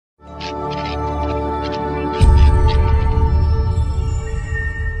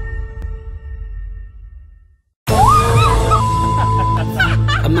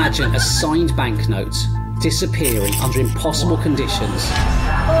Imagine a signed banknote disappearing under impossible conditions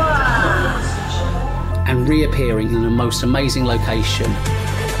and reappearing in the most amazing location.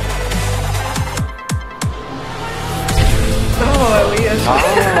 Oh, he is.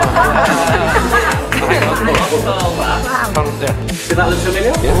 Did that look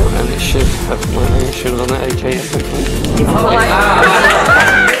familiar? Yeah, and it should have my name should have on that AK.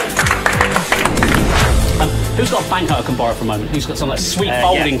 Who's got a banknote I can borrow for a moment? Who's got some like sweet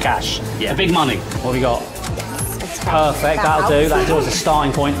folding cash? Yeah. The big money. What have we got? Perfect, that'll do. That'll do as a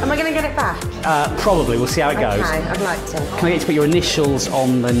starting point. Am I going to get it back? Probably, we'll see how it goes. Okay, I'd like to. Can I get you to put your initials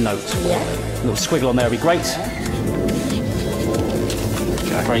on the note? Yeah. A little squiggle on there would be great.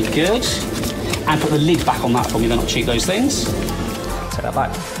 Okay. Very good. And put the lid back on that for me, they're not cheap, those things. Take that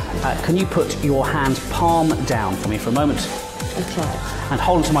back. Can you put your hand palm down for me for a moment? Okay. And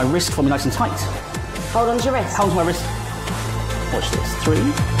hold onto my wrist for me nice and tight. Hold on to your wrist. Hold onto my wrist. Watch this. 3, 2, 1.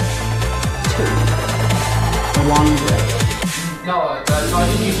 No, I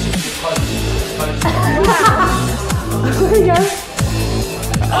didn't use it. There you go.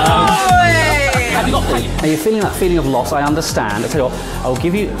 Have you got now you're feeling that feeling of loss, I understand. I'll tell you what, I'll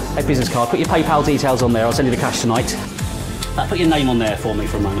give you a business card, put your PayPal details on there, I'll send you the cash tonight. Put your name on there for me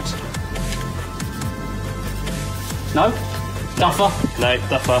for a moment. No? Duffer? No,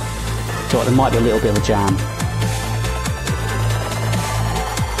 duffer. So what, there might be a little bit of a jam.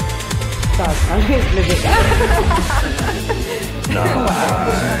 No.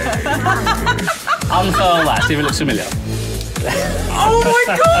 Unfurl that, see if it looks familiar. Oh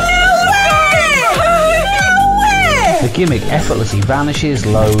my god! The gimmick effortlessly vanishes,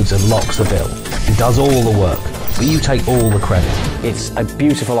 loads and locks the bill. It does all the work, but you take all the credit. It's a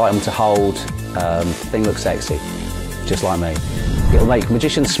beautiful item to hold. Thing looks sexy, just like me. It'll make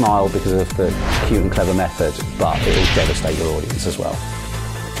magicians smile because of the cute and clever method, but it'll devastate your audience as well.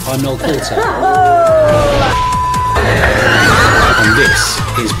 I'm Noel Porter. And this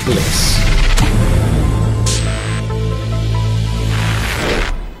is Bliss.